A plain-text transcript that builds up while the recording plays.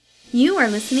You are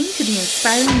listening to the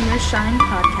Inspiring Your Shine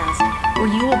podcast, where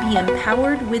you will be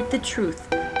empowered with the truth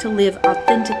to live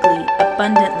authentically,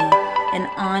 abundantly, and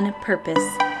on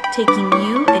purpose, taking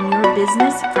you and your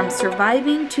business from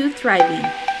surviving to thriving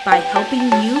by helping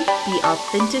you be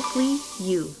authentically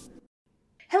you.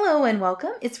 Hello and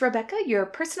welcome. It's Rebecca, your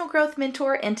personal growth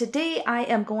mentor, and today I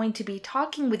am going to be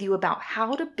talking with you about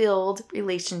how to build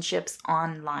relationships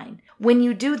online. When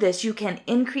you do this, you can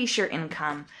increase your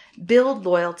income, build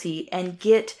loyalty, and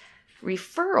get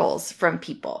referrals from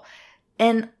people.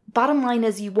 And bottom line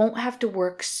is you won't have to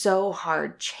work so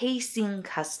hard chasing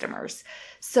customers.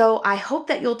 So I hope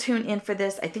that you'll tune in for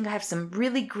this. I think I have some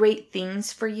really great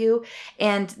things for you.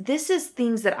 And this is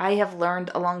things that I have learned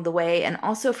along the way and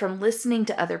also from listening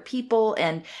to other people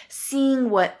and seeing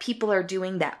what people are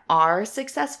doing that are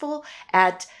successful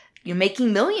at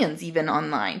making millions even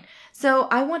online. So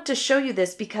I want to show you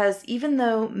this because even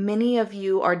though many of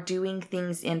you are doing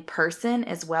things in person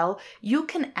as well, you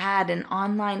can add an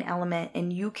online element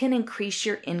and you can increase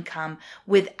your income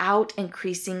without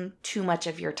increasing too much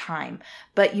of your time,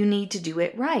 but you need to do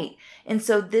it right. And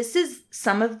so this is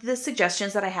some of the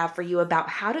suggestions that I have for you about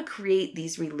how to create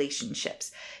these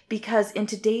relationships. Because in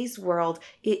today's world,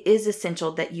 it is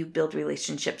essential that you build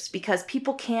relationships because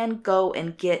people can go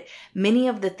and get many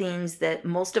of the things that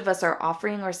most of us are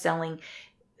offering or selling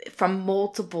from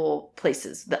multiple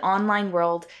places. The online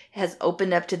world has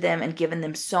opened up to them and given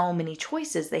them so many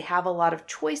choices. They have a lot of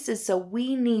choices. So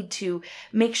we need to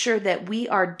make sure that we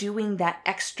are doing that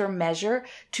extra measure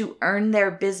to earn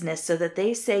their business so that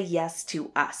they say yes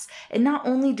to us. And not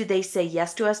only do they say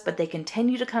yes to us, but they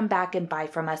continue to come back and buy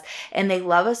from us. And they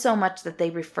love us so much that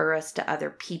they refer us to other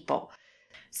people.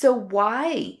 So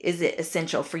why is it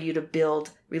essential for you to build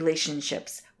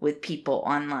relationships with people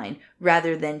online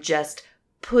rather than just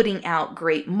putting out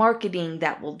great marketing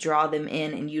that will draw them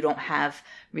in and you don't have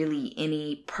really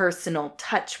any personal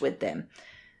touch with them?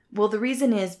 Well, the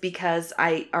reason is because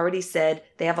I already said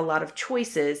they have a lot of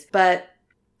choices, but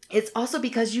it's also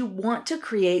because you want to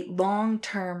create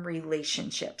long-term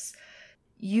relationships.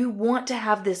 You want to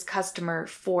have this customer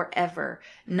forever,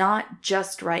 not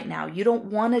just right now. You don't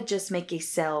want to just make a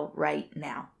sale right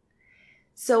now.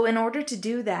 So in order to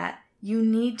do that, you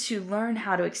need to learn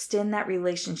how to extend that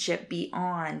relationship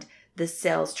beyond the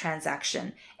sales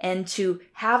transaction and to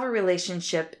have a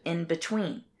relationship in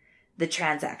between the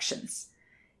transactions.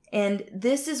 And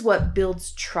this is what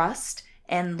builds trust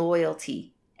and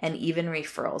loyalty and even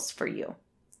referrals for you.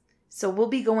 So we'll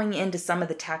be going into some of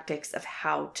the tactics of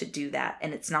how to do that.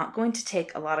 And it's not going to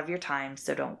take a lot of your time,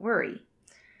 so don't worry.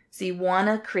 So you want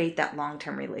to create that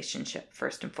long-term relationship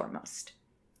first and foremost.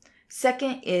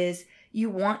 Second is you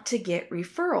want to get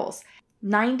referrals.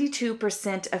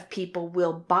 92% of people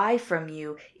will buy from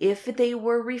you if they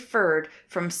were referred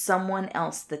from someone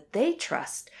else that they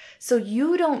trust. So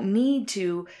you don't need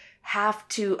to have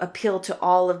to appeal to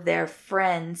all of their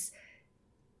friends.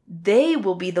 They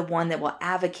will be the one that will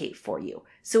advocate for you.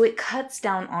 So it cuts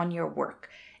down on your work.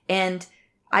 And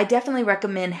I definitely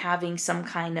recommend having some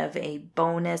kind of a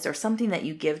bonus or something that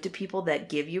you give to people that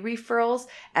give you referrals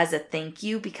as a thank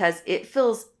you, because it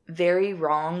feels very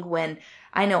wrong when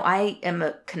I know I am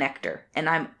a connector and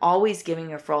I'm always giving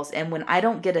referrals. And when I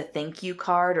don't get a thank you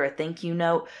card or a thank you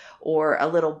note or a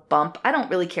little bump, I don't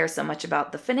really care so much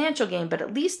about the financial gain, but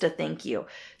at least a thank you.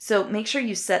 So make sure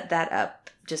you set that up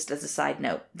just as a side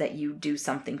note that you do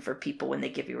something for people when they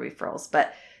give you referrals.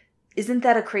 But isn't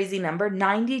that a crazy number?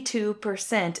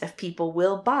 92% of people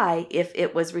will buy if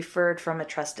it was referred from a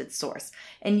trusted source.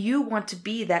 And you want to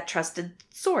be that trusted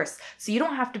source. So you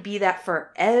don't have to be that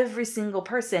for every single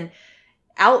person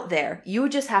out there. You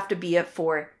just have to be it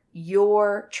for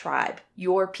your tribe,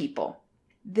 your people.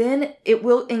 Then it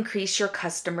will increase your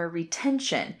customer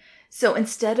retention. So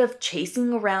instead of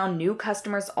chasing around new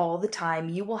customers all the time,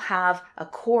 you will have a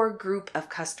core group of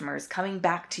customers coming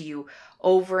back to you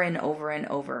over and over and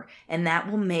over. And that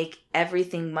will make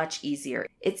everything much easier.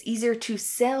 It's easier to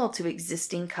sell to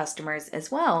existing customers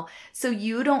as well, so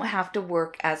you don't have to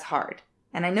work as hard.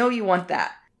 And I know you want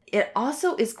that. It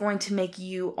also is going to make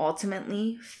you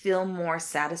ultimately feel more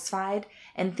satisfied,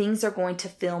 and things are going to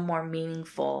feel more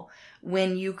meaningful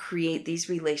when you create these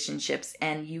relationships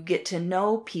and you get to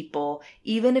know people.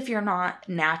 Even if you're not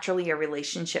naturally a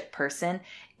relationship person,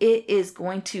 it is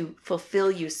going to fulfill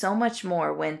you so much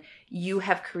more when you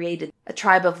have created a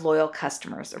tribe of loyal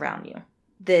customers around you,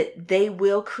 that they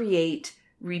will create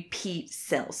repeat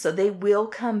sales. So they will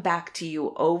come back to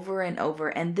you over and over,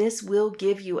 and this will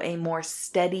give you a more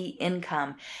steady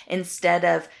income instead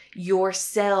of your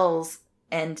sales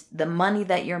and the money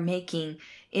that you're making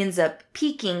ends up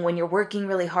peaking when you're working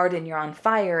really hard and you're on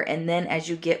fire. And then as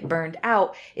you get burned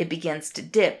out, it begins to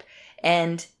dip.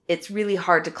 And it's really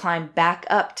hard to climb back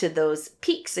up to those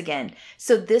peaks again.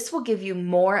 So this will give you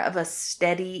more of a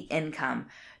steady income.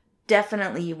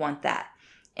 Definitely you want that.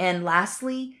 And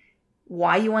lastly,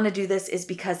 why you want to do this is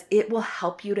because it will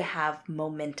help you to have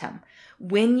momentum.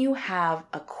 When you have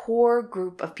a core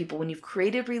group of people, when you've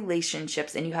created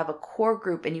relationships and you have a core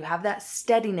group and you have that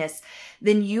steadiness,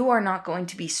 then you are not going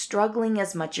to be struggling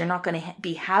as much. You're not going to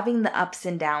be having the ups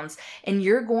and downs, and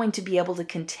you're going to be able to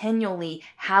continually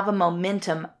have a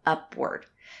momentum upward.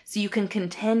 So you can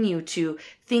continue to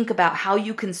think about how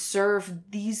you can serve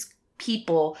these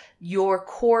people, your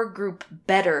core group,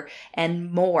 better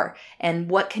and more,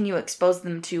 and what can you expose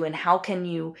them to, and how can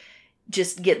you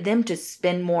just get them to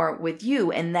spend more with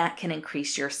you, and that can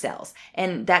increase your sales.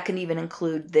 And that can even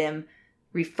include them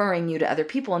referring you to other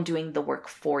people and doing the work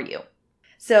for you.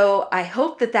 So I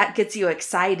hope that gets you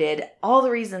excited, all the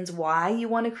reasons why you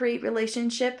want to create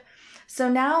relationship. So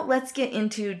now let's get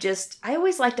into I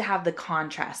always like to have the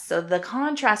contrast. So the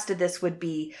contrast to this would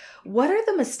be, what are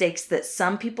the mistakes that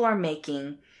some people are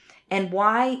making and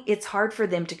why it's hard for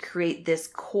them to create this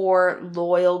core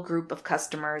loyal group of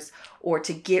customers or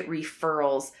to get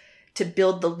referrals, to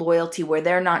build the loyalty where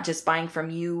they're not just buying from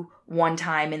you one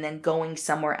time and then going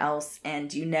somewhere else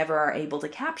and you never are able to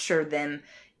capture them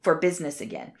for business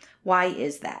again. Why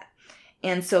is that?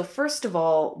 And so first of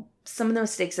all, some of the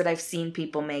mistakes that I've seen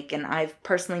people make, and I've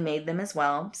personally made them as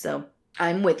well, so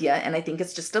I'm with you, and I think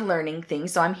it's just a learning thing,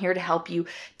 so I'm here to help you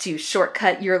to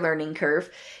shortcut your learning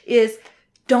curve, is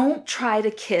don't try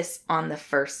to kiss on the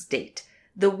first date.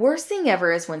 The worst thing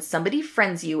ever is when somebody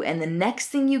friends you and the next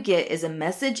thing you get is a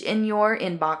message in your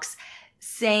inbox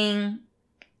saying,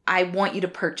 I want you to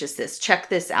purchase this, check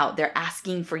this out. They're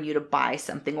asking for you to buy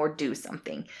something or do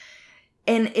something.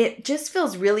 And it just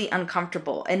feels really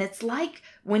uncomfortable. And it's like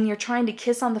when you're trying to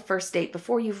kiss on the first date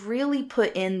before you've really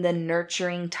put in the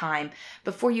nurturing time,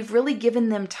 before you've really given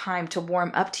them time to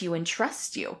warm up to you and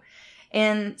trust you.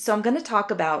 And so I'm going to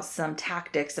talk about some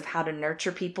tactics of how to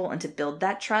nurture people and to build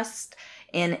that trust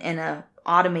in an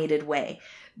automated way.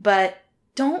 But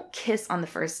don't kiss on the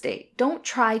first date. Don't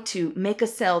try to make a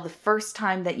sale the first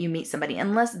time that you meet somebody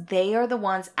unless they are the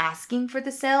ones asking for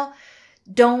the sale.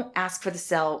 Don't ask for the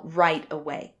sale right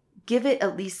away. Give it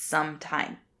at least some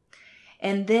time.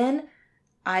 And then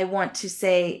I want to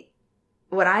say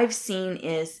what I've seen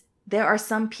is there are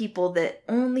some people that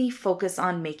only focus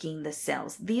on making the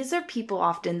sales. These are people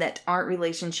often that aren't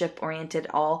relationship oriented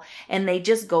at all, and they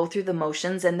just go through the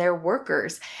motions, and they're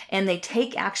workers, and they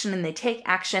take action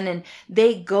and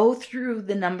they go through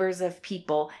the numbers of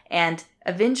people, and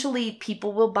eventually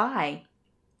people will buy.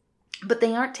 But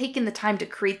they aren't taking the time to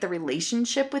create the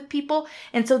relationship with people.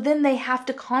 And so then they have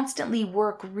to constantly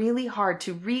work really hard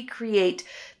to recreate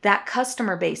that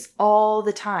customer base all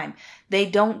the time. They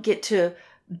don't get to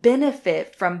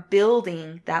benefit from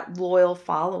building that loyal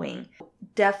following.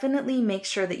 Definitely make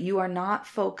sure that you are not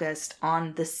focused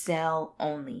on the sale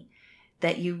only,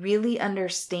 that you really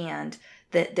understand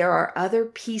that there are other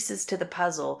pieces to the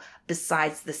puzzle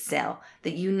besides the sale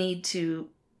that you need to.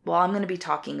 Well, I'm going to be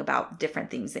talking about different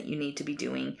things that you need to be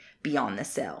doing beyond the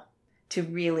sale to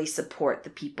really support the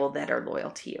people that are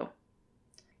loyal to you.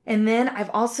 And then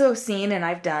I've also seen, and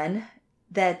I've done,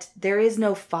 that there is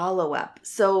no follow-up.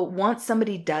 So once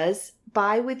somebody does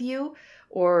buy with you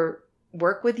or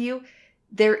work with you,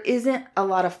 there isn't a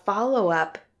lot of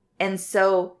follow-up. And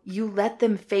so you let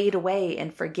them fade away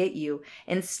and forget you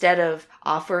instead of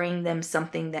offering them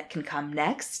something that can come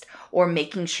next or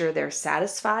making sure they're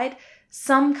satisfied.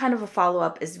 Some kind of a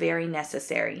follow-up is very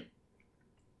necessary,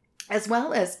 as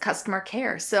well as customer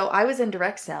care. So I was in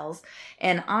direct sales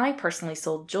and I personally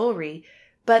sold jewelry,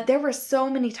 but there were so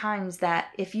many times that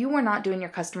if you were not doing your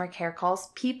customer care calls,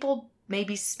 people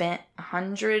maybe spent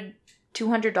 $100,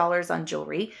 $200 on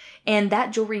jewelry, and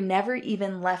that jewelry never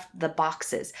even left the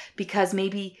boxes because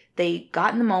maybe they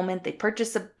got in the moment, they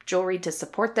purchased the jewelry to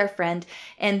support their friend,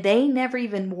 and they never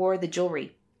even wore the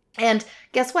jewelry. And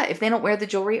guess what? If they don't wear the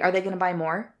jewelry, are they going to buy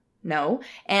more? No.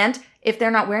 And if they're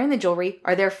not wearing the jewelry,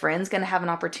 are their friends going to have an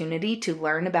opportunity to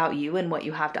learn about you and what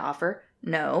you have to offer?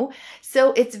 No.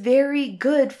 So it's very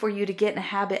good for you to get in a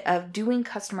habit of doing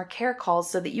customer care calls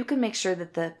so that you can make sure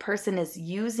that the person is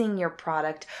using your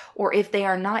product, or if they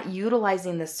are not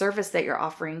utilizing the service that you're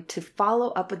offering, to follow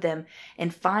up with them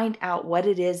and find out what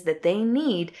it is that they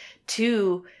need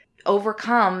to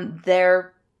overcome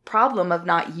their problem of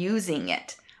not using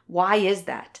it. Why is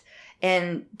that?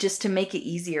 And just to make it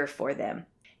easier for them.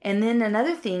 And then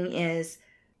another thing is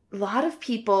A lot of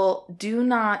people do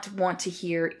not want to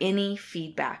hear any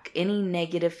feedback, any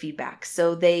negative feedback.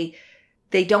 So they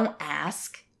don't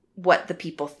ask what the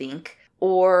people think,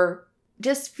 or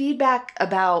just feedback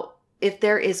about if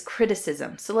there is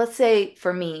criticism. So let's say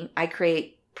for me, I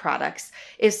create products.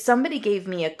 If somebody gave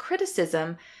me a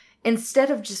criticism,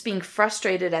 instead of just being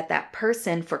frustrated at that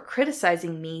person for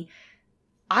criticizing me,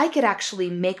 I could actually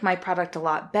make my product a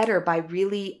lot better by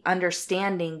really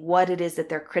understanding what it is that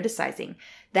they're criticizing.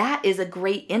 That is a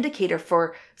great indicator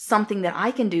for something that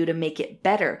I can do to make it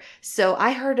better. So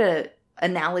I heard an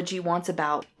analogy once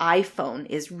about iPhone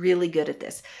is really good at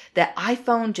this. That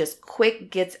iPhone just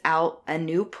quick gets out a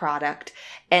new product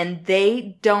and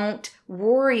they don't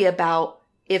worry about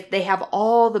if they have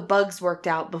all the bugs worked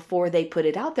out before they put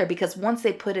it out there, because once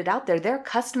they put it out there, their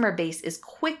customer base is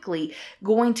quickly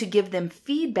going to give them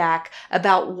feedback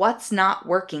about what's not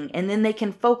working, and then they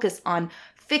can focus on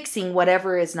fixing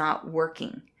whatever is not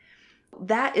working.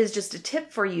 That is just a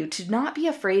tip for you to not be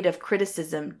afraid of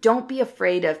criticism. Don't be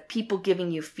afraid of people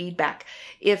giving you feedback.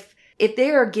 If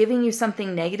they are giving you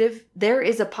something negative, there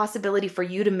is a possibility for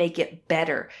you to make it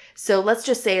better. So let's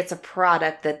just say it's a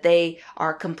product that they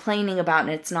are complaining about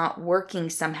and it's not working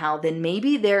somehow, then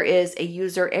maybe there is a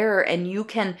user error and you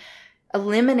can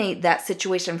eliminate that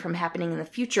situation from happening in the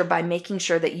future by making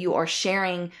sure that you are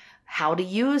sharing how to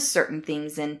use certain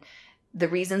things and the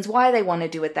reasons why they want to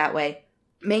do it that way.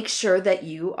 Make sure that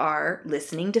you are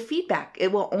listening to feedback.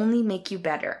 It will only make you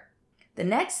better. The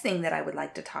next thing that I would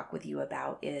like to talk with you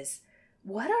about is,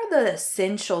 what are the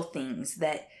essential things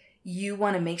that you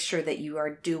want to make sure that you are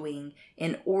doing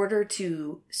in order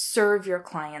to serve your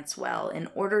clients well, in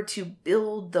order to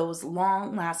build those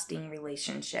long-lasting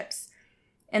relationships?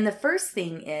 And the first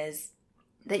thing is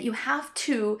that you have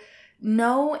to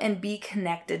know and be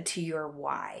connected to your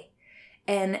why.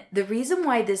 And the reason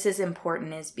why this is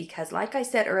important is because, like I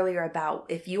said earlier about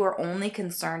if you are only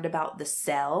concerned about the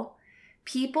sell,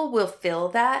 people will feel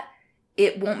that.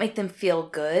 It won't make them feel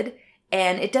good.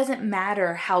 And it doesn't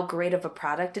matter how great of a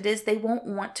product it is, they won't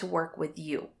want to work with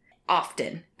you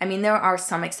often. I mean, there are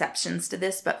some exceptions to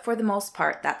this, but for the most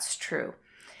part, that's true.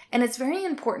 And it's very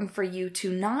important for you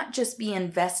to not just be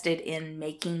invested in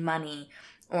making money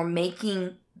or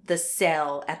making the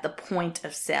sale at the point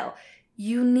of sale.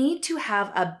 You need to have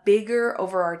a bigger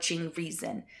overarching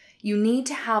reason. You need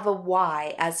to have a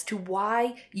why as to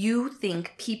why you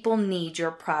think people need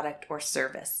your product or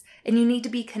service. And you need to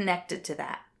be connected to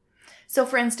that. So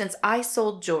for instance, I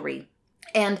sold jewelry,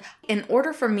 and in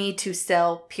order for me to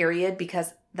sell, period,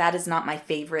 because that is not my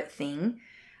favorite thing,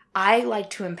 I like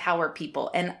to empower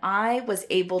people. And I was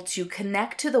able to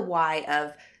connect to the why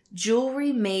of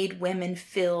jewelry made women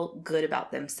feel good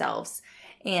about themselves.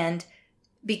 And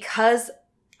because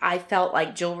I felt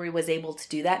like jewelry was able to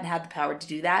do that and had the power to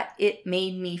do that, it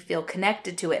made me feel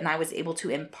connected to it, and I was able to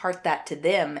impart that to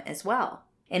them as well.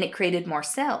 And it created more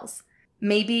sales.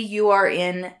 Maybe you are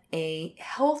in a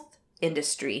health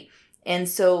industry, and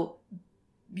so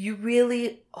you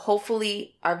really,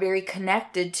 hopefully, are very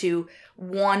connected to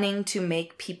wanting to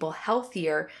make people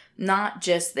healthier, not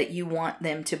just that you want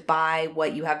them to buy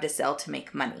what you have to sell to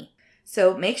make money.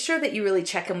 So make sure that you really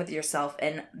check in with yourself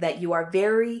and that you are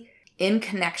very in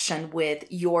connection with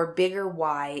your bigger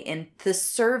why and the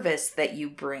service that you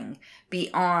bring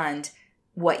beyond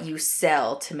what you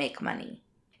sell to make money.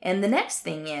 And the next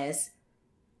thing is,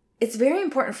 it's very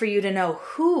important for you to know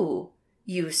who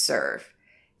you serve.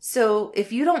 So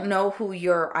if you don't know who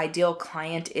your ideal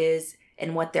client is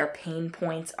and what their pain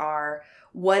points are,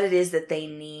 what it is that they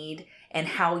need, and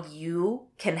how you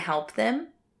can help them,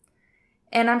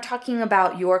 and I'm talking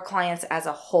about your clients as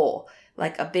a whole,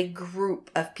 like a big group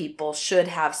of people should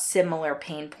have similar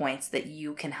pain points that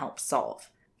you can help solve.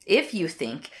 If you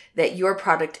think that your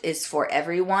product is for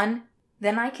everyone,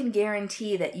 then I can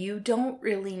guarantee that you don't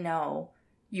really know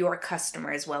your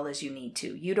customer as well as you need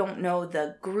to. You don't know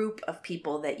the group of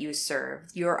people that you serve,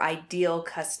 your ideal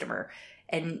customer,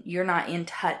 and you're not in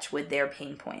touch with their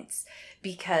pain points.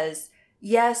 Because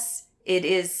yes, it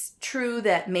is true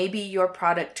that maybe your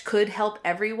product could help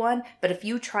everyone, but if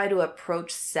you try to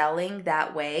approach selling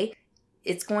that way,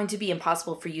 it's going to be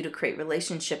impossible for you to create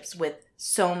relationships with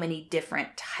so many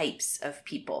different types of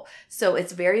people. So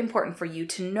it's very important for you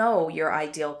to know your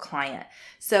ideal client.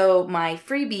 So my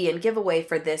freebie and giveaway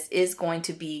for this is going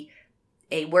to be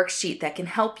a worksheet that can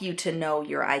help you to know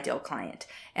your ideal client.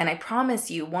 And I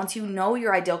promise you, once you know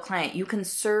your ideal client, you can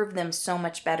serve them so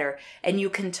much better, and you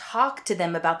can talk to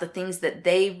them about the things that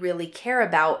they really care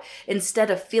about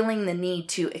instead of feeling the need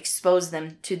to expose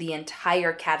them to the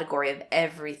entire category of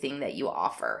everything that you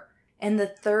offer. And the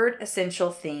third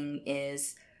essential thing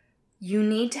is you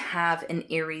need to have an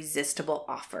irresistible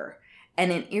offer.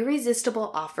 And an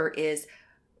irresistible offer is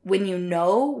when you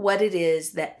know what it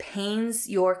is that pains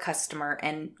your customer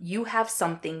and you have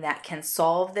something that can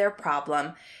solve their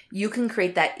problem, you can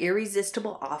create that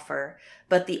irresistible offer.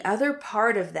 But the other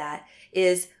part of that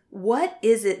is, what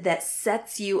is it that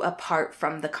sets you apart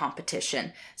from the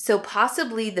competition? So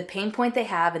possibly the pain point they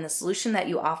have and the solution that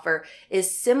you offer is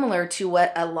similar to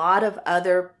what a lot of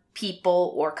other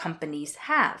people or companies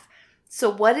have. So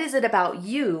what is it about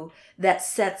you that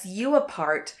sets you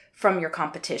apart from your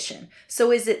competition?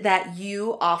 So is it that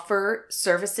you offer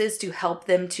services to help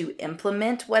them to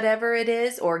implement whatever it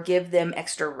is, or give them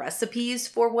extra recipes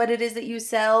for what it is that you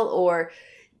sell? Or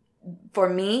for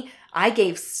me, I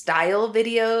gave style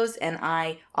videos and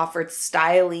I offered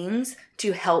stylings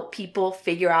to help people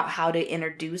figure out how to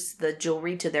introduce the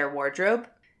jewelry to their wardrobe.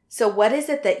 So what is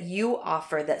it that you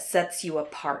offer that sets you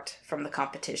apart from the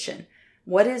competition?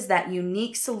 What is that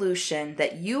unique solution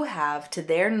that you have to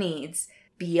their needs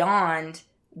beyond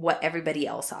what everybody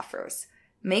else offers?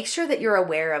 Make sure that you're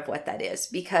aware of what that is,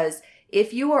 because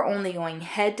if you are only going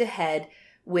head to head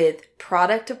with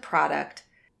product to product,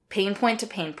 pain point to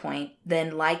pain point,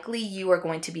 then likely you are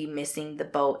going to be missing the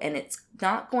boat, and it's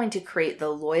not going to create the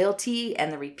loyalty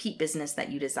and the repeat business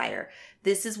that you desire.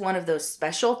 This is one of those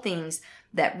special things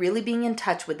that really being in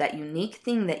touch with that unique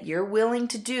thing that you're willing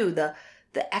to do, the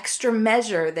extra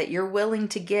measure that you're willing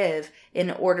to give in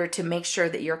order to make sure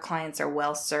that your clients are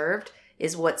well served,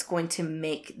 is what's going to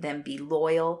make them be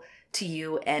loyal to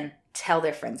you and tell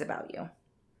their friends about you.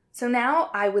 So now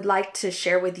I would like to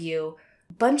share with you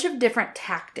a bunch of different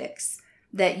tactics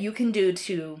that you can do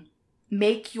to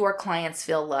make your clients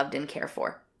feel loved and cared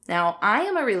for. Now, I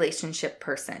am a relationship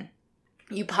person.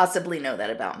 You possibly know that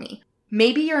about me.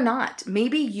 Maybe you're not.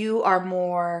 Maybe you are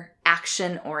more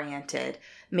action-oriented.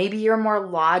 Maybe you're more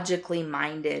logically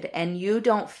minded and you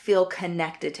don't feel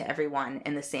connected to everyone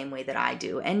in the same way that I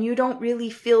do. And you don't really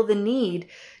feel the need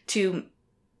to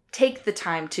take the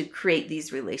time to create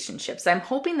these relationships. I'm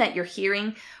hoping that you're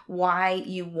hearing why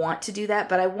you want to do that,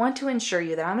 but I want to ensure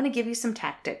you that I'm going to give you some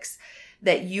tactics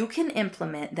that you can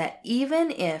implement, that even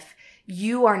if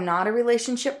you are not a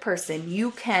relationship person,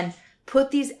 you can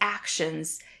put these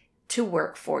actions to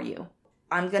work for you.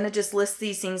 I'm going to just list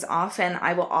these things off, and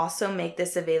I will also make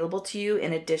this available to you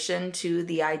in addition to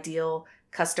the ideal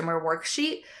customer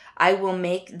worksheet. I will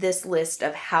make this list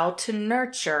of how to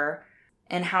nurture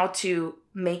and how to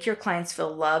make your clients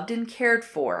feel loved and cared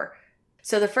for.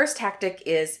 So the first tactic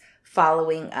is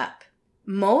following up.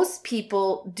 Most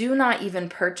people do not even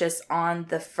purchase on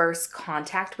the first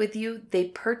contact with you. They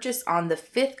purchase on the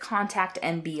 5th contact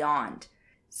and beyond.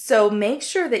 So make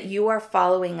sure that you are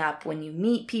following up when you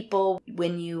meet people,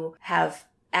 when you have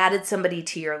added somebody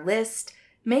to your list.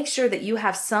 Make sure that you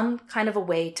have some kind of a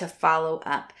way to follow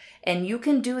up. And you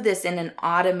can do this in an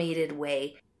automated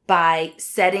way by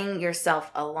setting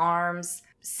yourself alarms,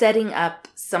 setting up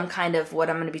some kind of what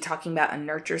I'm going to be talking about, a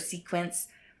nurture sequence.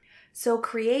 So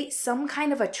create some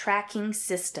kind of a tracking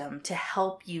system to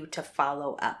help you to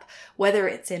follow up, whether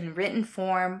it's in written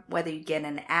form, whether you get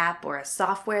an app or a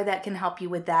software that can help you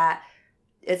with that.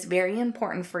 It's very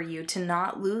important for you to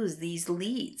not lose these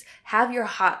leads. Have your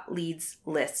hot leads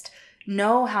list.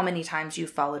 Know how many times you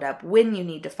followed up, when you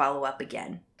need to follow up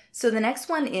again. So the next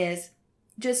one is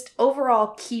just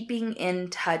overall keeping in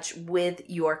touch with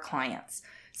your clients.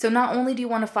 So not only do you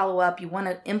want to follow up, you want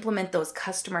to implement those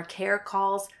customer care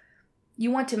calls. You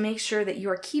want to make sure that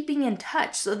you are keeping in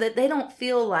touch so that they don't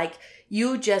feel like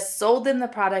you just sold them the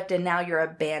product and now you're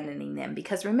abandoning them.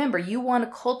 Because remember, you want to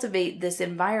cultivate this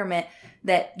environment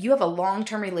that you have a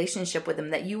long-term relationship with them,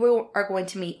 that you are going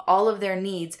to meet all of their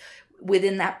needs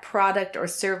within that product or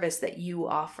service that you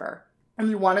offer. And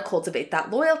you want to cultivate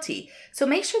that loyalty. So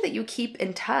make sure that you keep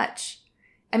in touch.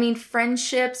 I mean,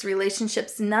 friendships,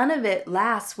 relationships, none of it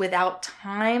lasts without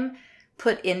time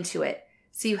put into it.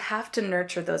 So you have to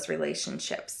nurture those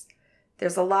relationships.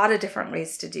 There's a lot of different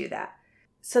ways to do that.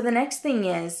 So the next thing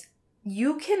is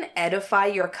you can edify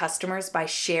your customers by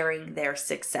sharing their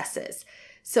successes.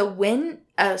 So when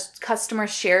a customer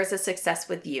shares a success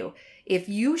with you, if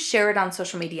you share it on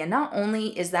social media, not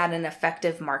only is that an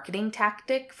effective marketing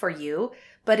tactic for you,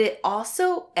 but it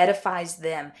also edifies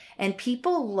them. And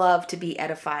people love to be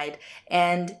edified.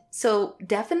 And so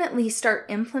definitely start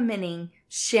implementing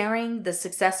sharing the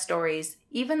success stories,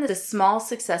 even the small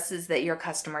successes that your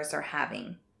customers are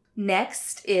having.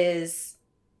 Next is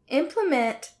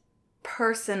implement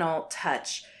personal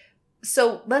touch.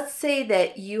 So let's say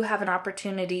that you have an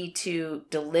opportunity to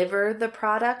deliver the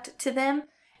product to them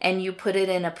and you put it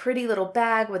in a pretty little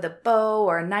bag with a bow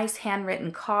or a nice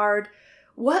handwritten card.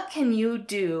 What can you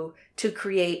do to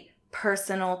create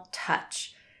personal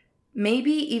touch?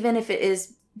 Maybe even if it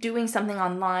is doing something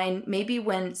online, maybe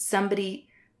when somebody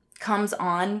comes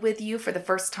on with you for the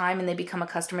first time and they become a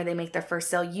customer, they make their first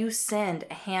sale, you send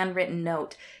a handwritten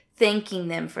note thanking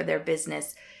them for their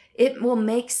business. It will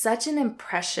make such an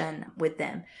impression with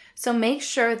them. So make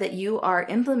sure that you are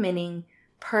implementing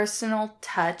personal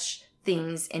touch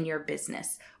things in your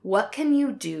business. What can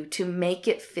you do to make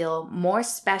it feel more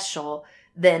special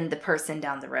than the person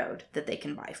down the road that they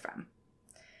can buy from?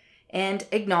 And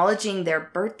acknowledging their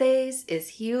birthdays is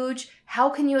huge. How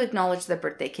can you acknowledge their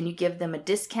birthday? Can you give them a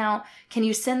discount? Can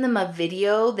you send them a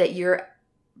video that you're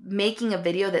making a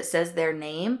video that says their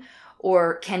name?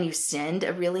 Or can you send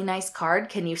a really nice card?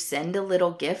 Can you send a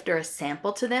little gift or a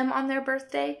sample to them on their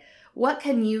birthday? What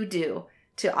can you do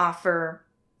to offer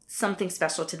something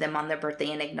special to them on their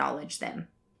birthday and acknowledge them?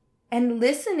 And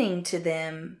listening to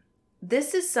them,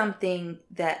 this is something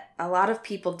that a lot of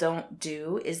people don't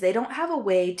do, is they don't have a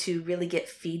way to really get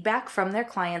feedback from their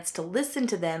clients to listen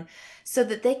to them so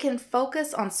that they can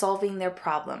focus on solving their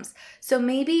problems. So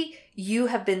maybe you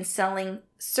have been selling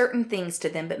certain things to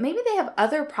them, but maybe they have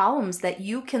other problems that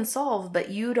you can solve, but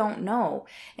you don't know.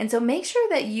 And so make sure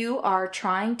that you are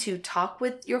trying to talk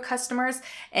with your customers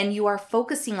and you are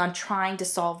focusing on trying to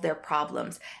solve their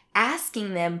problems.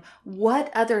 Asking them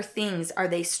what other things are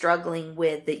they struggling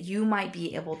with that you might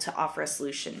be able to offer a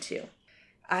solution to.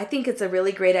 I think it's a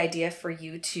really great idea for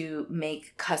you to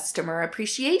make customer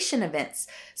appreciation events.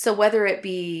 So whether it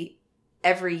be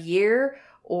every year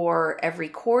or every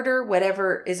quarter,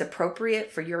 whatever is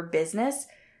appropriate for your business,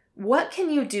 what can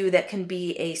you do that can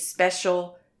be a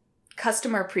special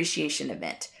customer appreciation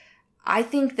event? I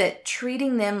think that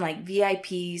treating them like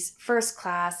VIPs, first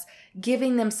class,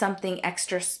 giving them something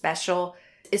extra special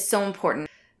is so important.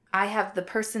 I have the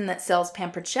person that sells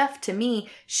Pampered Chef to me.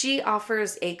 She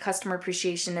offers a customer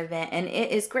appreciation event and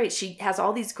it is great. She has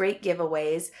all these great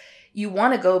giveaways. You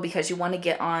want to go because you want to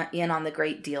get in on the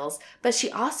great deals, but she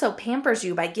also pampers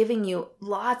you by giving you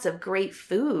lots of great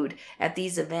food at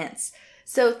these events.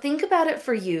 So think about it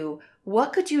for you.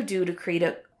 What could you do to create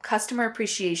a customer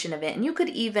appreciation event? And you could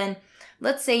even,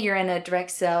 let's say you're in a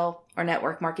direct sell or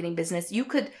network marketing business, you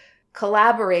could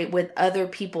collaborate with other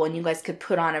people and you guys could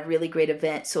put on a really great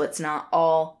event so it's not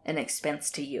all an expense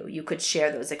to you. You could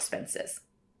share those expenses.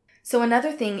 So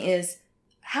another thing is,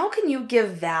 how can you give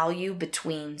value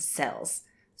between sales?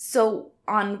 So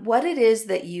on what it is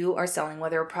that you are selling,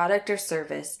 whether a product or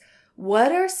service,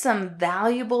 what are some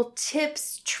valuable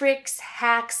tips, tricks,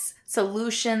 hacks,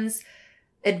 solutions,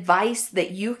 advice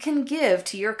that you can give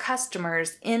to your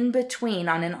customers in between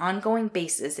on an ongoing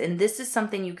basis? And this is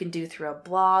something you can do through a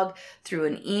blog, through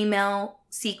an email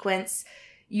sequence.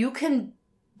 You can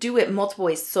do it multiple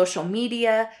ways, social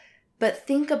media, but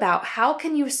think about how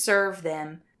can you serve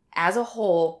them as a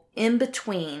whole in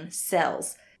between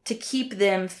sales to keep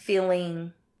them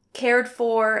feeling cared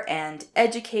for and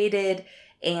educated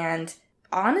and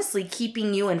honestly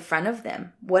keeping you in front of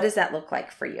them. What does that look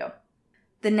like for you?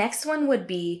 The next one would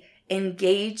be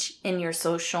engage in your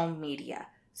social media.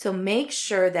 So make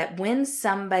sure that when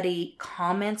somebody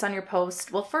comments on your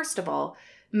post, well, first of all,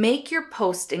 make your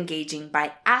post engaging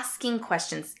by asking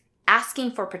questions,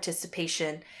 asking for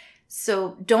participation.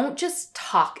 So don't just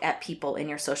talk at people in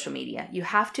your social media. You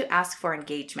have to ask for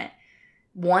engagement.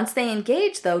 Once they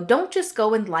engage, though, don't just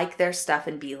go and like their stuff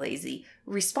and be lazy.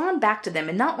 Respond back to them,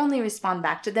 and not only respond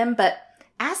back to them, but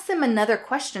ask them another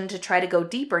question to try to go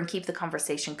deeper and keep the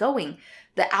conversation going.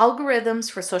 The algorithms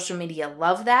for social media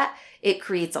love that. It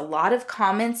creates a lot of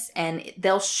comments and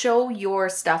they'll show your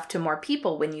stuff to more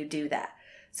people when you do that.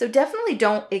 So definitely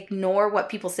don't ignore what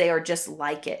people say or just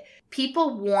like it.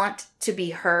 People want to be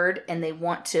heard and they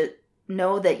want to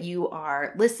know that you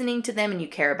are listening to them and you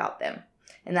care about them.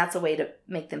 And that's a way to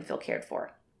make them feel cared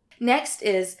for. Next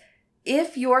is,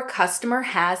 if your customer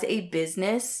has a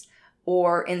business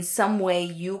or in some way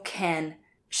you can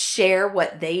share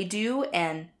what they do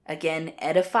and again,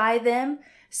 edify them.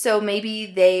 So maybe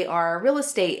they are a real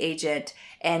estate agent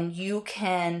and you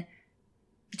can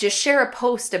just share a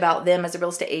post about them as a real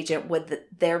estate agent with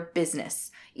their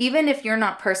business. Even if you're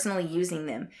not personally using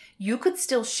them, you could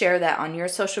still share that on your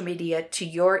social media to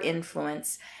your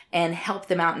influence and help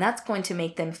them out. And that's going to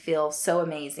make them feel so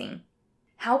amazing.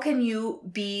 How can you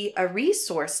be a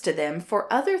resource to them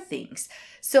for other things?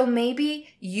 So maybe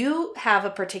you have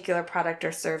a particular product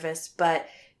or service, but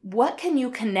what can you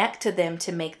connect to them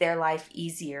to make their life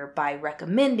easier by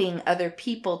recommending other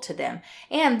people to them?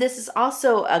 And this is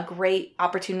also a great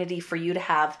opportunity for you to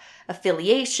have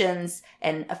affiliations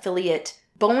and affiliate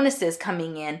bonuses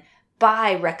coming in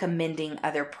by recommending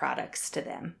other products to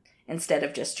them. instead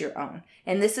of just your own.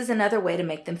 And this is another way to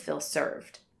make them feel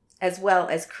served, as well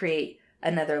as create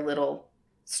another little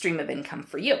stream of income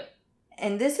for you.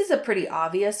 And this is a pretty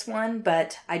obvious one,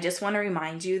 but I just want to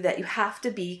remind you that you have to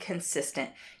be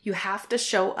consistent. You have to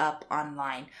show up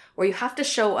online, or you have to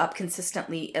show up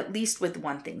consistently, at least with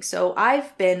one thing. So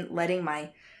I've been letting my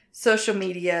social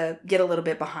media get a little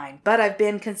bit behind, but I've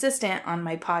been consistent on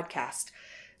my podcast.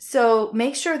 So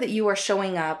make sure that you are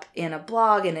showing up in a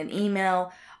blog, in an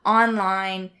email,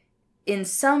 online, in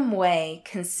some way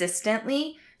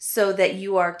consistently, so that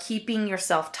you are keeping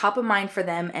yourself top of mind for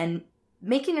them and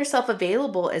making yourself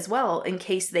available as well in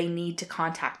case they need to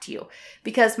contact you.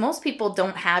 Because most people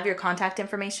don't have your contact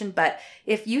information, but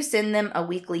if you send them a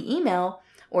weekly email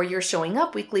or you're showing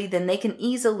up weekly, then they can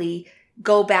easily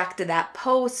go back to that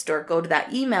post or go to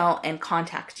that email and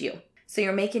contact you. So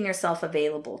you're making yourself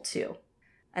available too.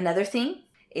 Another thing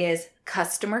is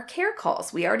customer care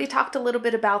calls. We already talked a little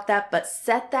bit about that, but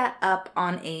set that up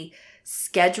on a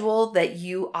schedule that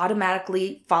you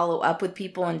automatically follow up with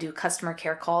people and do customer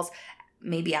care calls,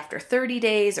 maybe after 30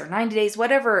 days or 90 days,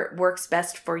 whatever works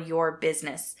best for your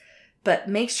business. But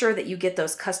make sure that you get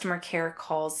those customer care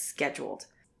calls scheduled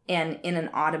and in an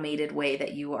automated way,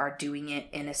 that you are doing it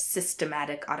in a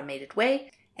systematic, automated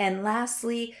way. And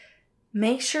lastly,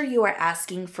 make sure you are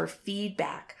asking for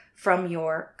feedback from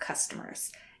your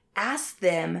customers. Ask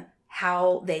them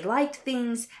how they liked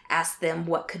things, ask them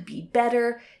what could be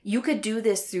better. You could do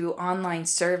this through online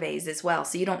surveys as well,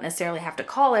 so you don't necessarily have to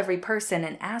call every person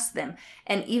and ask them.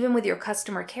 And even with your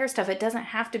customer care stuff, it doesn't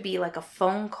have to be like a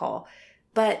phone call,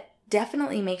 but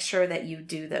definitely make sure that you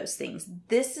do those things.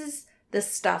 This is the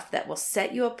stuff that will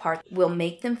set you apart, will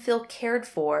make them feel cared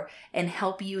for, and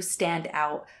help you stand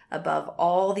out above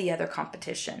all the other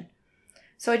competition.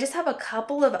 So I just have a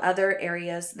couple of other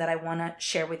areas that I want to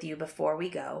share with you before we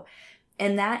go.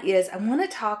 And that is, I want to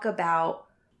talk about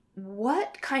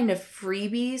what kind of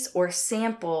freebies or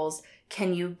samples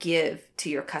can you give to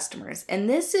your customers. And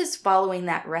this is following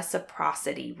that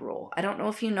reciprocity rule. I don't know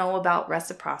if you know about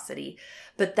reciprocity,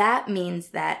 but that means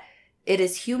that it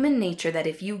is human nature that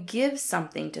if you give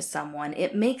something to someone,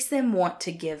 it makes them want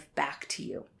to give back to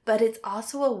you. But it's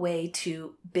also a way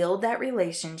to build that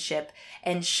relationship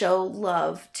and show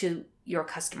love to your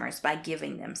customers by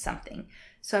giving them something.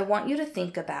 So I want you to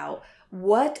think about,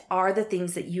 what are the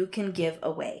things that you can give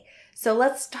away? So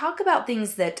let's talk about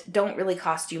things that don't really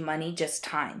cost you money, just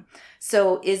time.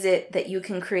 So is it that you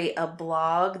can create a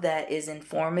blog that is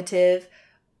informative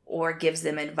or gives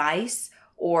them advice,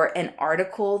 or an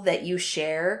article that you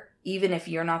share, even if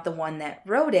you're not the one that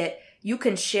wrote it? You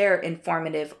can share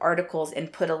informative articles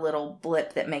and put a little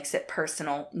blip that makes it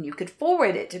personal, and you could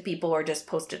forward it to people or just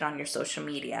post it on your social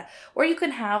media. Or you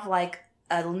can have like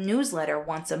a newsletter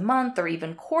once a month or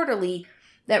even quarterly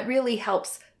that really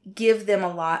helps give them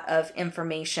a lot of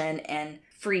information and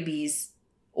freebies.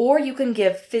 Or you can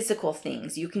give physical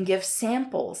things. You can give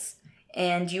samples,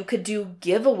 and you could do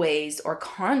giveaways or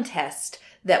contests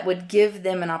that would give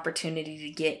them an opportunity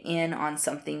to get in on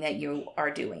something that you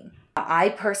are doing. I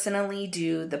personally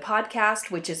do the podcast,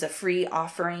 which is a free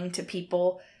offering to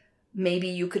people. Maybe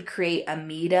you could create a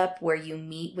meetup where you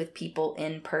meet with people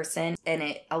in person and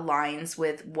it aligns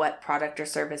with what product or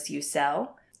service you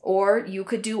sell. Or you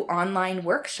could do online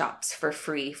workshops for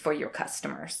free for your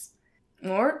customers.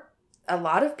 Or a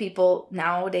lot of people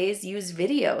nowadays use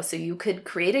video, so you could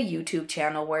create a YouTube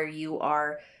channel where you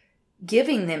are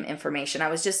giving them information. I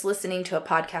was just listening to a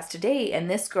podcast today, and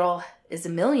this girl is a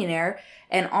millionaire,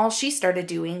 and all she started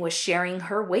doing was sharing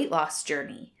her weight loss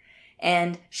journey.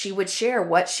 And she would share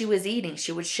what she was eating.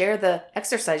 She would share the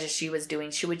exercises she was doing.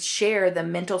 She would share the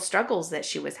mental struggles that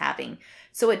she was having.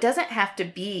 So it doesn't have to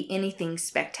be anything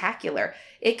spectacular.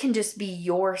 It can just be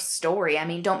your story. I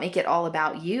mean, don't make it all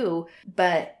about you,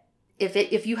 but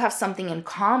if you have something in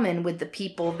common with the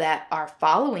people that are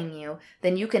following you,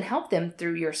 then you can help them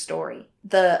through your story.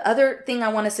 The other thing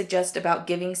I want to suggest about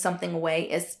giving something away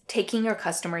is taking your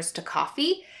customers to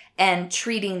coffee and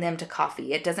treating them to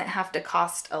coffee. It doesn't have to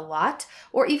cost a lot,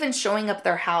 or even showing up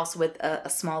their house with a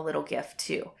small little gift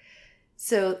too.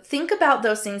 So think about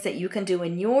those things that you can do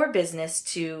in your business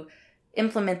to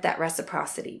implement that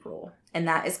reciprocity rule. And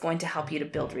that is going to help you to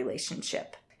build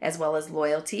relationship as well as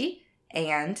loyalty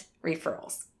and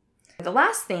referrals. The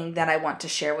last thing that I want to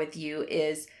share with you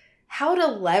is how to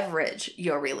leverage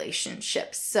your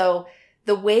relationships. So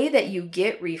the way that you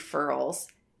get referrals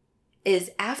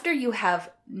is after you have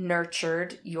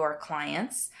nurtured your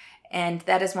clients. And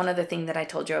that is one of the things that I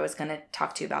told you I was going to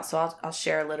talk to you about. So I'll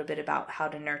share a little bit about how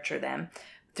to nurture them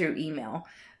through email.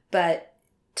 But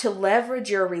to leverage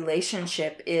your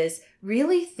relationship is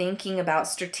really thinking about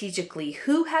strategically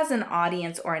who has an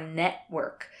audience or a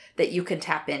network that you can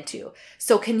tap into.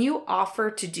 So can you offer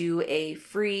to do a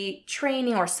free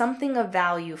training or something of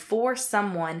value for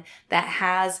someone that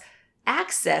has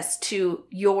access to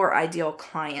your ideal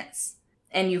clients?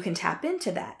 And you can tap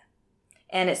into that.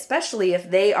 And especially if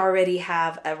they already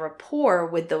have a rapport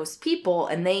with those people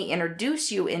and they introduce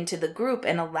you into the group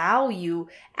and allow you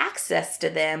access to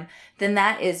them, then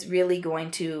that is really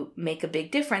going to make a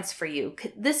big difference for you.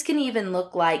 This can even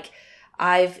look like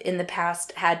I've in the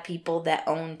past had people that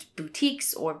owned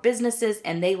boutiques or businesses,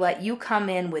 and they let you come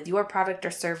in with your product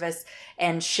or service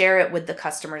and share it with the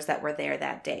customers that were there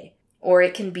that day. Or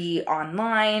it can be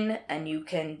online, and you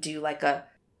can do like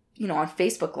on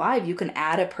Facebook Live, you can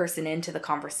add a person into the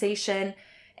conversation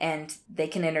and they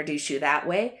can introduce you that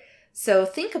way. So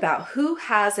think about who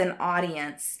has an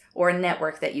audience or a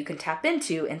network that you can tap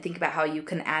into, and think about how you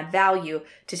can add value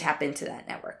to tap into that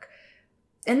network.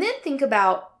 And then think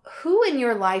about who in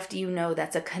your life do you know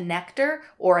that's a connector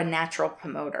or a natural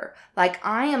promoter? Like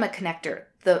I am a connector.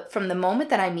 From the moment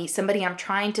that I meet somebody, I'm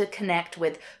trying to connect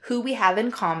with who we have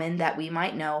in common that we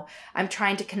might know. I'm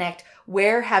trying to connect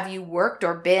where have you worked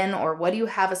or been, or what do you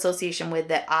have association with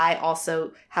that I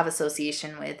also have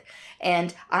association with.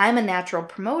 And I'm a natural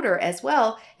promoter as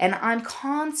well. And I'm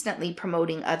constantly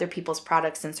promoting other people's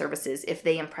products and services if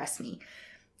they impress me.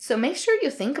 So make sure you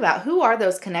think about who are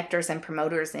those connectors and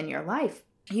promoters in your life.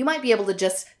 You might be able to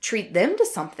just treat them to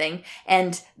something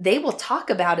and they will talk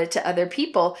about it to other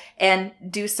people and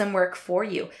do some work for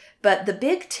you. But the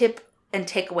big tip and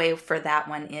takeaway for that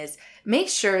one is make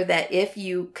sure that if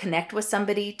you connect with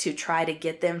somebody to try to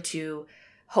get them to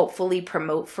hopefully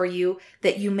promote for you,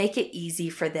 that you make it easy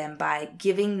for them by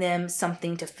giving them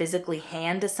something to physically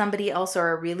hand to somebody else,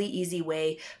 or a really easy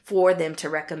way for them to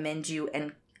recommend you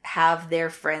and have their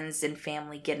friends and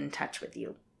family get in touch with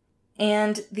you.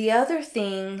 And the other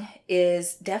thing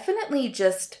is definitely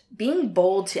just being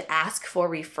bold to ask for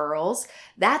referrals.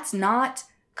 That's not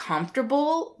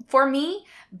comfortable for me,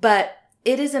 but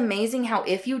it is amazing how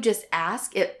if you just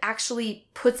ask, it actually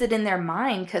puts it in their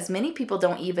mind, because many people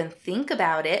don't even think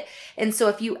about it. And so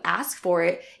if you ask for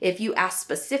it, if you ask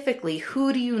specifically,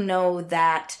 who do you know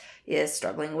that is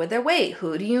struggling with their weight?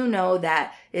 Who do you know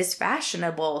that is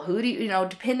fashionable? Who do you know,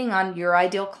 depending on your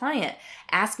ideal client,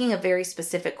 asking a very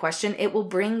specific question, it will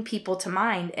bring people to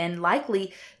mind, and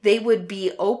likely they would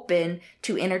be open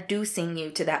to introducing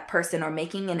you to that person or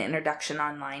making an introduction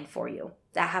online for you.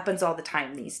 That happens all the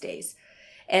time these days.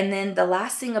 And then the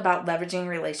last thing about leveraging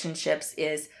relationships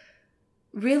is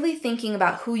really thinking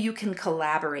about who you can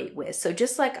collaborate with. So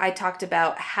just like I talked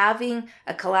about having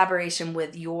a collaboration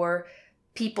with your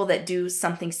people that do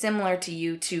something similar to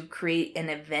you to create an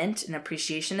event, an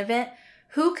appreciation event,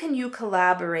 who can you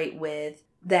collaborate with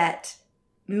that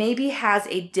maybe has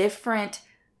a different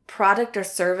product or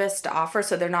service to offer,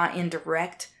 so they're not in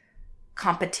direct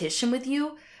competition with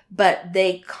you, but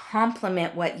they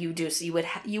complement what you do. So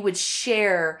you would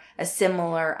share a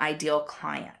similar ideal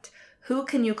client. Who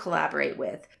can you collaborate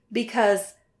with?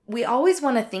 Because we always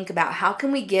want to think about how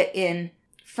can we get in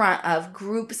front of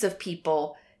groups of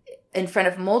people, in front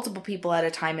of multiple people at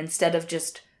a time, instead of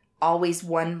just always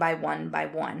one by one by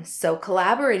one. So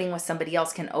collaborating with somebody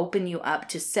else can open you up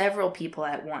to several people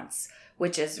at once,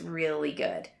 which is really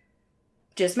good.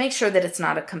 Just make sure that it's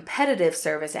not a competitive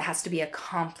service. It has to be a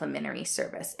complementary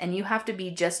service. And you have to be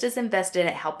just as invested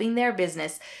at helping their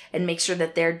business and make sure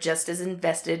that they're just as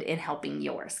invested in helping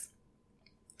yours.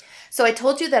 So I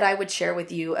told you that I would share with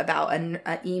you about an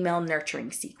email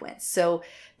nurturing sequence. So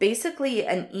basically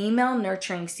an email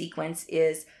nurturing sequence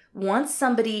is once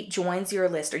somebody joins your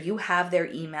list or you have their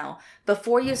email,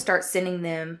 before you start sending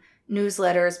them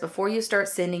newsletters, before you start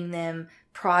sending them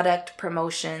product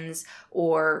promotions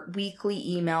or weekly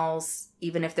emails,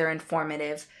 even if they're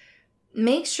informative,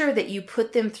 make sure that you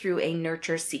put them through a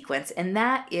nurture sequence. And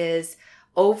that is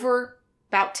over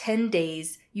about 10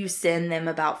 days, you send them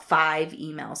about 5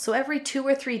 emails. So every 2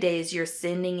 or 3 days, you're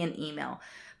sending an email.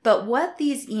 But what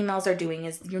these emails are doing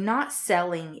is you're not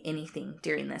selling anything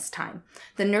during this time.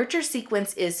 The nurture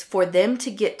sequence is for them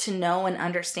to get to know and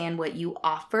understand what you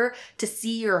offer, to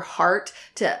see your heart,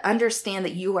 to understand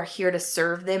that you are here to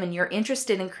serve them and you're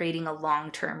interested in creating a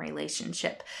long-term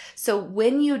relationship. So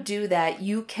when you do that,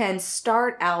 you can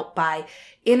start out by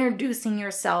introducing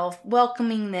yourself,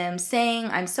 welcoming them,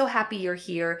 saying, "I'm so happy you're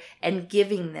here," and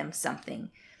giving them something.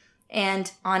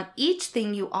 And on each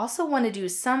thing, you also want to do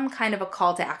some kind of a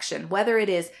call to action, whether it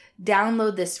is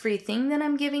download this free thing that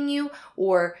I'm giving you,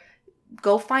 or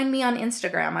go find me on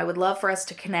Instagram. I would love for us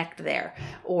to connect there,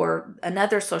 or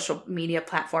another social media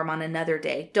platform on another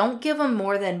day. Don't give them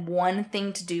more than one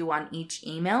thing to do on each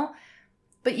email,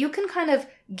 but you can kind of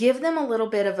give them a little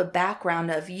bit of a background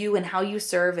of you and how you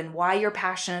serve and why you're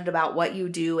passionate about what you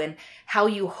do and how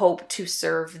you hope to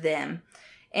serve them.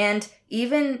 And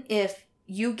even if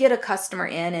you get a customer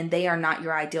in and they are not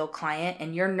your ideal client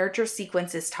and your nurture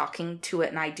sequence is talking to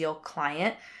an ideal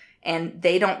client and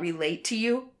they don't relate to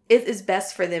you, it is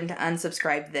best for them to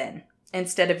unsubscribe then,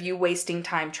 instead of you wasting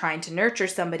time trying to nurture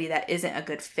somebody that isn't a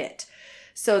good fit.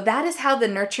 So that is how the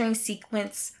nurturing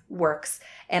sequence works.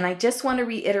 And I just want to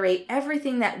reiterate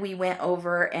everything that we went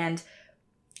over. And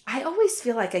I always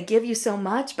feel like I give you so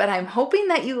much, but I'm hoping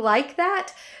that you like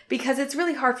that, because it's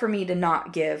really hard for me to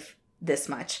not give this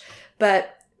much.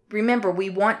 But remember, we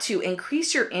want to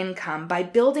increase your income by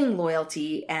building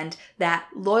loyalty and that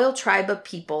loyal tribe of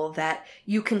people that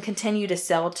you can continue to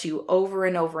sell to over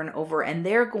and over and over. And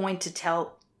they're going to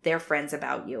tell their friends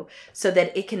about you so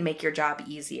that it can make your job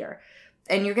easier.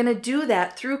 And you're going to do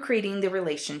that through creating the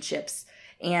relationships.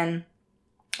 And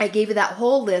I gave you that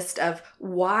whole list of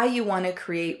why you want to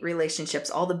create relationships,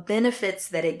 all the benefits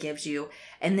that it gives you.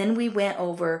 And then we went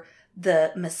over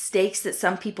the mistakes that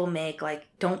some people make, like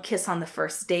don't kiss on the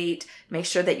first date. Make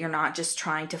sure that you're not just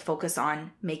trying to focus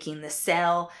on making the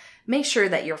sale. Make sure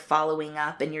that you're following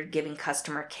up and you're giving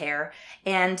customer care.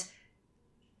 And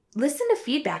listen to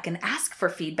feedback and ask for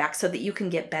feedback so that you can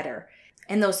get better.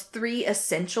 And those 3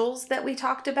 essentials that we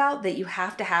talked about that you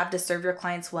have to serve your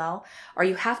clients well, are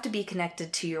you have to be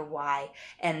connected to your why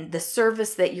and the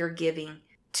service that you're giving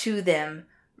to them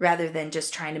rather than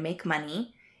just trying to make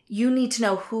money. You need to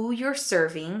know who you're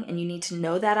serving, and you need to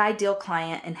know that ideal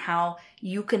client and how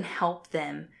you can help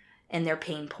them and their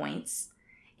pain points.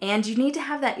 And you need to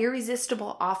have that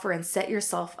irresistible offer and set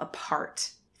yourself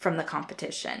apart from the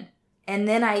competition. And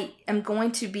then I am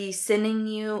going to be sending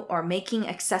you or making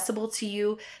accessible to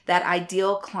you that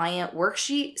ideal client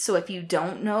worksheet. So if you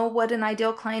don't know what an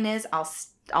ideal client is,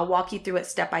 I'll walk you through it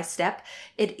step by step.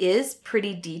 It is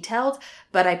pretty detailed,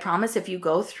 but I promise if you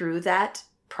go through that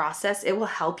process, it will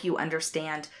help you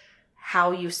understand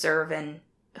how you serve and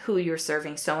who you're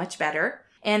serving so much better.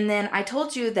 And then I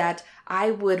told you that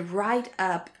I would write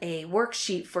up a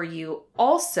worksheet for you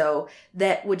also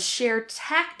that would share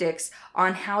tactics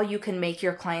on how you can make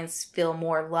your clients feel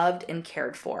more loved and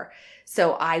cared for.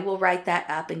 So I will write that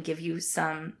up and give you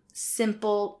some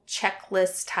simple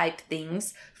checklist type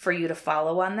things for you to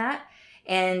follow on that.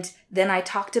 And then I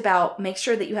talked about make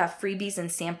sure that you have freebies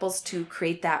and samples to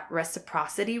create that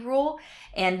reciprocity rule.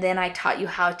 And then I taught you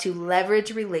how to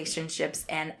leverage relationships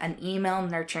and an email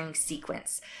nurturing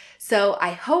sequence. So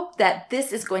I hope that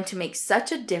this is going to make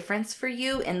such a difference for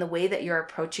you in the way that you're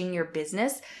approaching your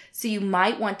business. So you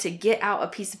might want to get out a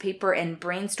piece of paper and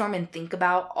brainstorm and think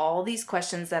about all these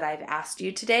questions that I've asked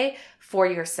you today for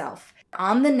yourself.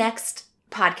 On the next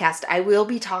podcast, I will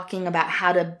be talking about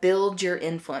how to build your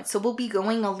influence. So we'll be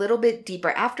going a little bit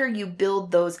deeper. After you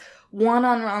build those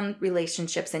one-on-one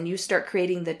relationships and you start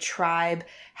creating the tribe,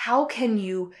 how can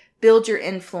you build your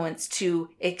influence to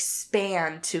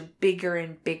expand to bigger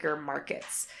and bigger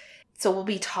markets? So we'll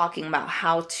be talking about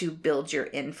how to build your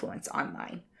influence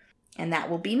online. And that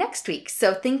will be next week.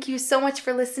 So thank you so much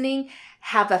for listening.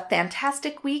 Have a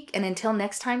fantastic week. And until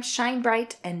next time, shine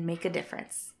bright and make a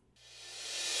difference.